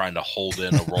lap and trying to hold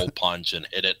in a roll punch and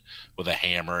hit it with a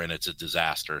hammer, and it's a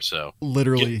disaster. So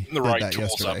literally getting the right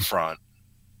tools yesterday. up front.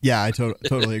 Yeah, I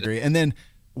totally agree. And then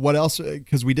what else?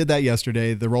 Because we did that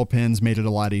yesterday. The roll pins made it a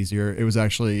lot easier. It was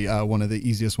actually one of the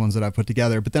easiest ones that I put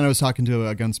together. But then I was talking to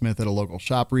a gunsmith at a local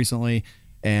shop recently,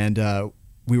 and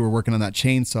we were working on that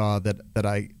chainsaw that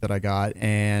I got,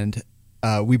 and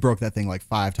we broke that thing like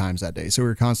 5 times that day. So we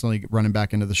were constantly running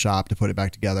back into the shop to put it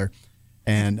back together,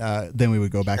 and then we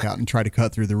would go back out and try to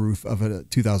cut through the roof of a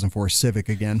 2004 Civic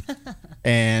again.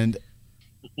 And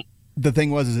the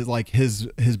thing was, is it like his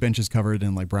bench is covered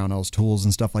in like Brownell's tools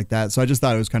and stuff like that. So I just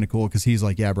thought it was kind of cool because he's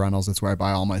like, yeah, Brownell's, that's where I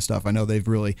buy all my stuff. I know they've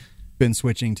really been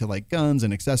switching to like guns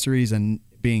and accessories and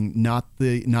being not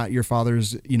your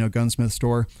father's gunsmith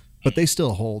store. But they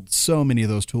still hold so many of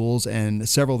those tools, and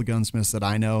several of the gunsmiths that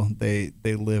I know, they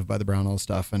live by the Brownell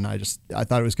stuff. And I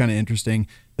thought it was kind of interesting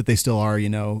that they still are,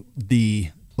 the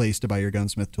place to buy your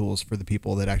gunsmith tools for the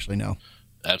people that actually know.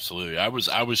 Absolutely. I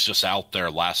was just out there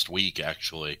last week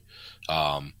actually,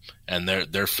 and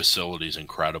their facility is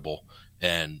incredible,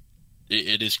 and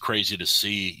it is crazy to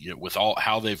see with all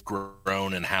how they've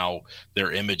grown and how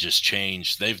their image has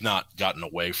changed. They've not gotten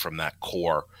away from that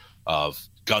core of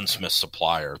gunsmith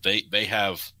supplier. They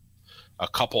have a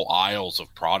couple aisles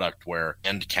of product where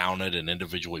end counted and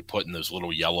individually put in those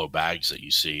little yellow bags that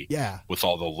you see with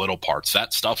all the little parts.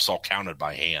 That stuff's all counted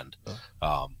by hand.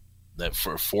 That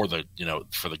for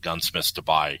the gunsmiths to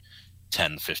buy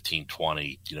 10, 15,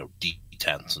 20,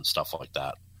 D10s and stuff like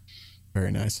that.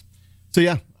 Very nice. So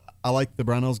yeah, I like the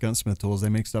Brownell's gunsmith tools. They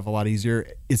make stuff a lot easier.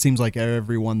 It seems like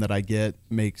every one that I get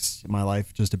makes my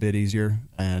life just a bit easier.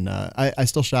 And I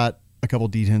still shot a couple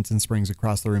D10s and springs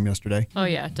across the room yesterday. Oh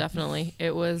yeah, definitely.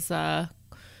 It was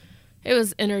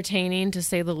entertaining to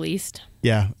say the least.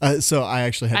 Yeah. So I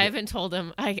actually I haven't told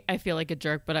him. I feel like a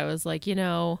jerk, but I was like,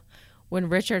 when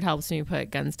Richard helps me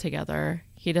put guns together,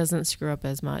 he doesn't screw up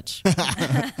as much.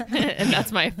 And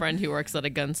that's my friend who works at a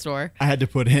gun store. I had to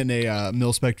put in a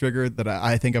mil-spec trigger that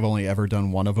I think I've only ever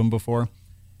done one of them before.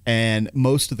 And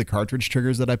most of the cartridge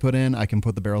triggers that I put in, I can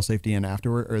put the barrel safety in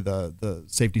afterward, or the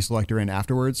safety selector in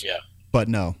afterwards. Yeah. But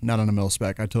no, not on a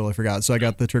mil-spec. I totally forgot. So I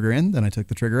got the trigger in, then I took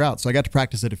the trigger out. So I got to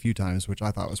practice it a few times, which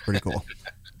I thought was pretty cool.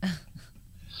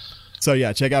 So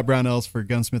yeah, check out Brownell's for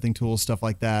gunsmithing tools, stuff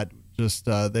like that. Just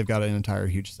they've got an entire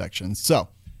huge section. So,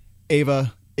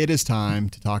 Ava, it is time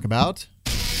to talk about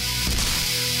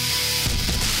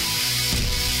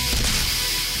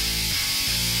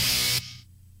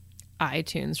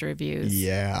iTunes reviews.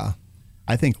 Yeah.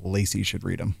 I think Lacey should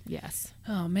read them. Yes.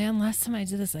 Oh man, last time I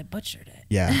did this, I butchered it.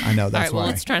 Yeah, I know. That's all right, well,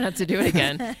 let's try not to do it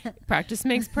again. Practice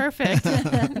makes perfect.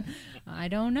 I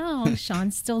don't know.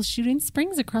 Sean's still shooting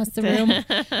springs across the room.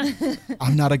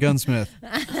 I'm not a gunsmith.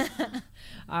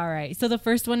 All right. So the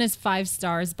first one is 5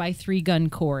 stars by 3 Gun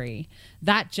Corey.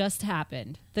 That just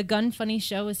happened. The Gun Funny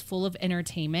show is full of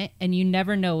entertainment, and you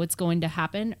never know what's going to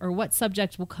happen or what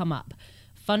subject will come up.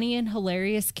 Funny and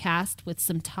hilarious cast with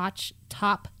some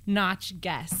top-notch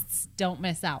guests. Don't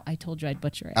miss out. I told you I'd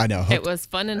butcher it. I know. It was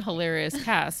fun and hilarious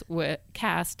cast.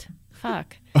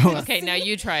 Fuck. Okay, now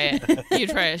you try it. You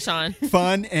try it, Sean.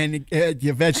 Fun and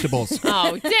your vegetables.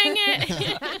 Oh, dang it.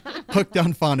 Hooked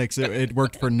on phonics. It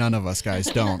worked for none of us, guys.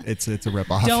 Don't. It's a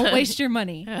ripoff. Don't waste your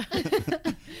money.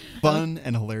 Fun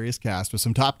and hilarious cast with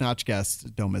some top-notch guests.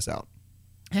 Don't miss out.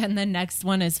 And the next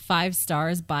one is 5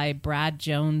 stars by Brad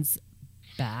Jones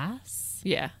Bass.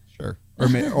 Yeah. Sure.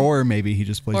 Or maybe he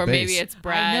just plays bass. Or maybe it's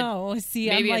Brad. No. See,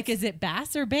 maybe I'm like, is it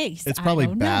bass or bass? It's probably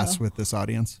bass with this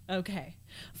audience. Okay.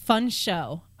 Fun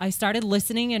show. I started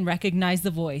listening and recognized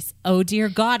the voice. Oh, dear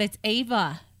God, it's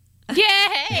Ava. Yay!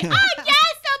 Oh, yes,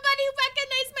 somebody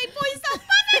recognized my voice. I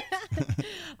love it.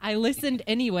 I listened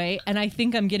anyway, and I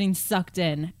think I'm getting sucked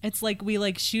in. It's like we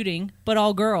like shooting, but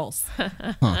all girls. Huh.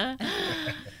 All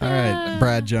right,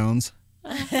 Brad Jones.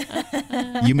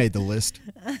 You made the list.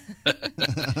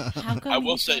 I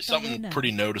will say something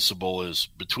pretty noticeable is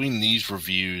between these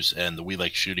reviews and the We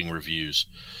Like Shooting reviews,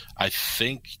 I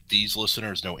think these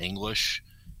listeners know English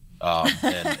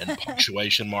and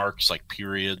punctuation marks, like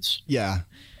periods. Yeah,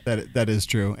 that is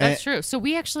true. That's true. So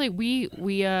we actually we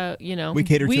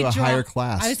cater to a higher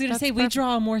class. I was going to say we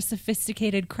draw a more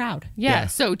sophisticated crowd. Yeah.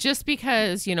 So just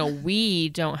because we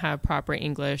don't have proper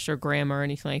English or grammar or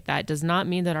anything like that does not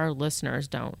mean that our listeners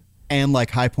don't. And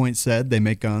like High Point said, they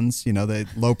make guns. They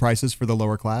low prices for the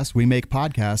lower class. We make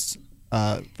podcasts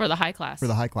for the high class. For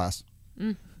the high class.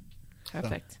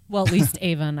 Perfect. Well, at least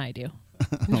Ava and I do.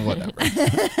 Whatever.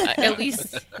 At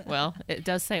least, well, it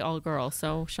does say all girls,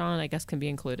 so Sean, I guess, can be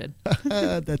included.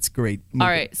 That's great. All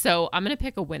right, so I'm going to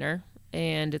pick a winner,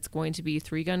 and it's going to be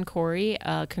 3 Gun Corey.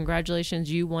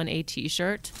 Congratulations, you won a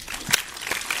T-shirt.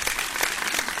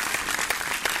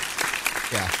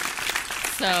 Yeah.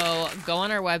 So go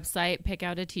on our website, pick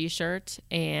out a T-shirt,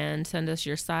 and send us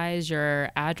your size, your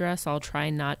address. I'll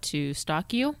try not to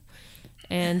stalk you.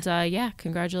 And yeah,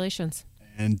 congratulations.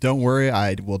 And don't worry,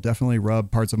 I will definitely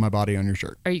rub parts of my body on your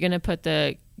shirt. Are you going to put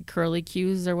the curly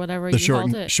cues or whatever the you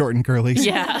called it? Short and curlies?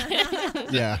 Yeah.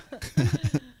 Yeah.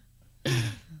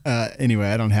 Anyway,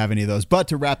 I don't have any of those. But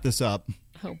to wrap this up.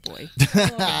 Oh, boy.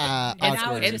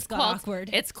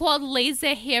 It's called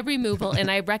laser hair removal, and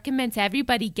I recommend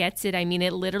everybody gets it. I mean,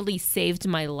 it literally saved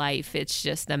my life. It's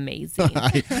just amazing.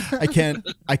 I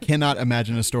cannot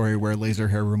imagine a story where laser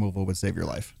hair removal would save your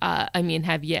life. I mean,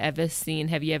 have you ever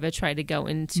tried to go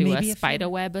into maybe a spider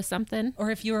web or something? Or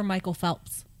if you were Michael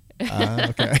Phelps.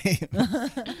 Okay.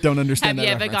 Don't understand that.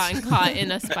 Have you ever gotten caught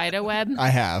in a spider web? I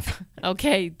have.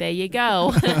 Okay, there you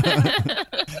go.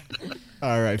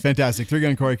 All right, fantastic. 3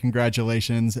 Gun Corey,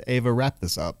 congratulations. Ava, wrap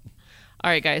this up. All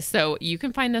right, guys. So you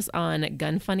can find us on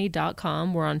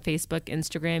gunfunny.com. We're on Facebook,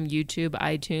 Instagram, YouTube,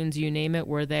 iTunes, you name it.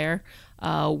 We're there.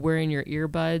 We're in your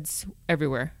earbuds,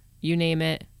 everywhere. You name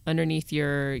it, underneath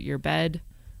your bed.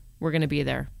 We're going to be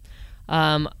there.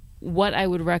 What I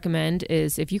would recommend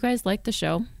is if you guys like the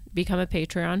show, become a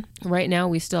Patreon. Right now,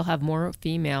 we still have more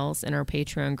females in our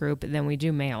Patreon group than we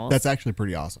do males. That's actually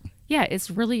pretty awesome. Yeah, it's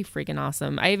really freaking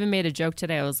awesome. I even made a joke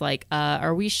today. I was like,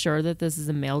 are we sure that this is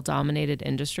a male-dominated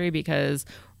industry? Because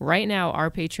right now,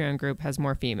 our Patreon group has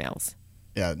more females.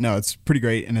 Yeah, no, it's pretty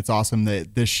great, and it's awesome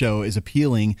that this show is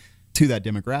appealing to that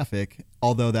demographic,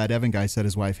 although that Evan guy said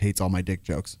his wife hates all my dick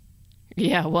jokes.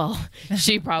 Yeah, well,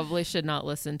 she probably should not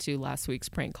listen to last week's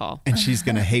prank call. And she's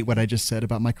going to hate what I just said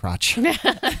about my crotch.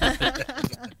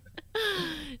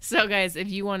 So, guys, if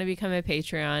you want to become a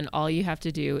Patreon, all you have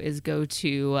to do is go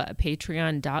to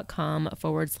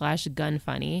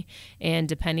patreon.com/gunfunny. And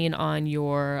depending on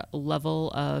your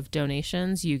level of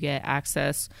donations, you get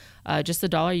access, just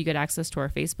 $1, you get access to our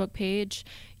Facebook page.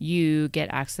 You get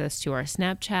access to our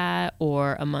Snapchat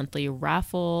or a monthly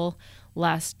raffle.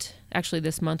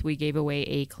 This month we gave away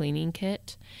a cleaning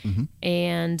kit. Mm-hmm.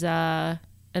 And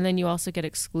then you also get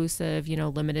exclusive,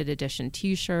 limited edition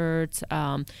T-shirts,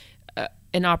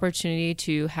 an opportunity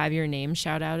to have your name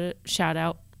shout out.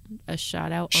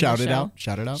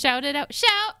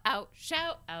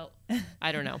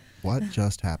 I don't know. What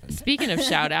just happened? Speaking of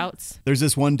shout outs. There's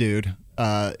this one dude.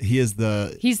 He's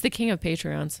the king of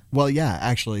Patreons. Well, yeah,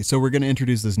 actually. So we're going to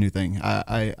introduce this new thing.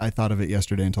 I thought of it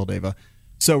yesterday and told Ava.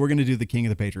 So we're going to do the king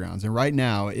of the Patreons. And right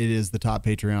now it is the top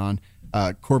Patreon,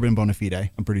 Corbin Bonafide.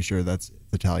 I'm pretty sure that's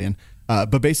Italian.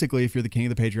 But basically, if you're the king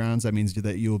of the Patreons, that means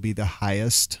that you will be the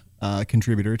highest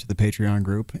contributor to the Patreon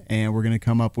group. And we're going to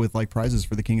come up with prizes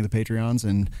for the king of the Patreons.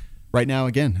 And right now,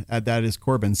 again, that is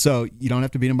Corbin. So you don't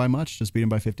have to beat him by much. Just beat him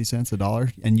by 50 cents,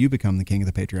 $1, and you become the king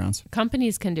of the Patreons.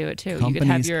 Companies can do it too.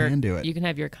 Companies can do it. You can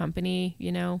have your company,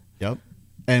 Yep.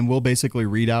 And we'll basically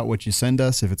read out what you send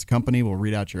us. If it's a company, we'll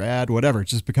read out your ad, whatever.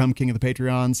 Just become king of the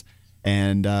Patreons.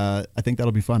 And I think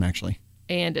that'll be fun, actually.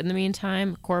 And in the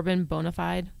meantime, Corbin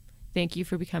Bonafide, thank you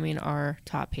for becoming our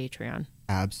top Patreon.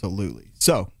 Absolutely.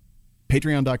 So,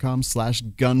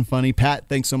 patreon.com/gunfunny. Pat,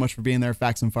 thanks so much for being there.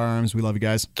 Facts and Firearms. We love you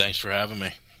guys. Thanks for having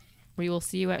me. We will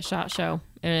see you at SHOT Show.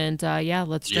 And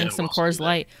let's drink some Coors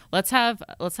Light. Let's have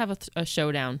a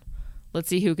showdown. Let's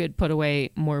see who could put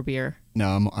away more beer.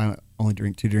 No, I only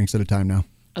drink 2 drinks at a time now.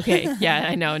 Okay, yeah,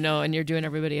 I know. No, and you're doing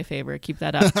everybody a favor. Keep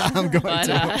that up. I'm going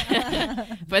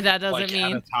to. But that doesn't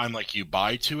mean... at a time, you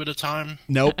buy 2 at a time?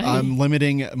 Nope, I'm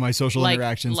limiting my social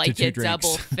interactions to 2 drinks.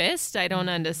 Double fist? I don't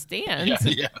understand.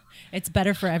 Yeah. It's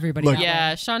better for everybody. Look,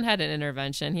 yeah, Sean had an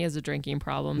intervention. He has a drinking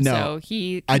problem, no, so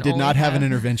I did not have an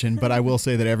intervention, but I will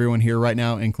say that everyone here right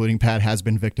now, including Pat, has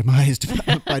been victimized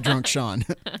by drunk Sean.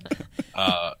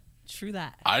 True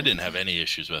that. I didn't have any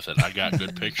issues with it. I got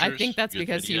good pictures. I think that's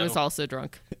because he was also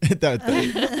drunk.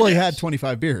 Well, he had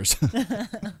 25 beers.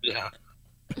 Yeah.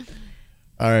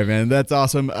 All right, man. That's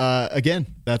awesome. Again,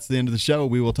 that's the end of the show.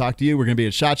 We will talk to you. We're going to be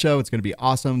at SHOT Show. It's going to be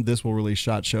awesome. This will release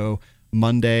SHOT Show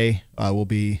Monday. We'll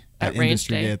be at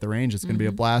Industry Day at the range. It's going to be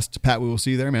a blast. Pat, we will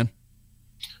see you there, man.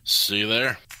 See you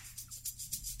there.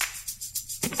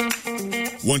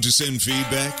 Want to send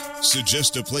feedback?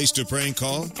 Suggest a place to prank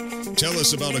call? Tell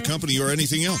us about a company or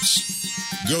anything else?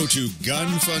 Go to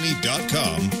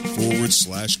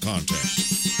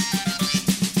gunfunny.com/contact.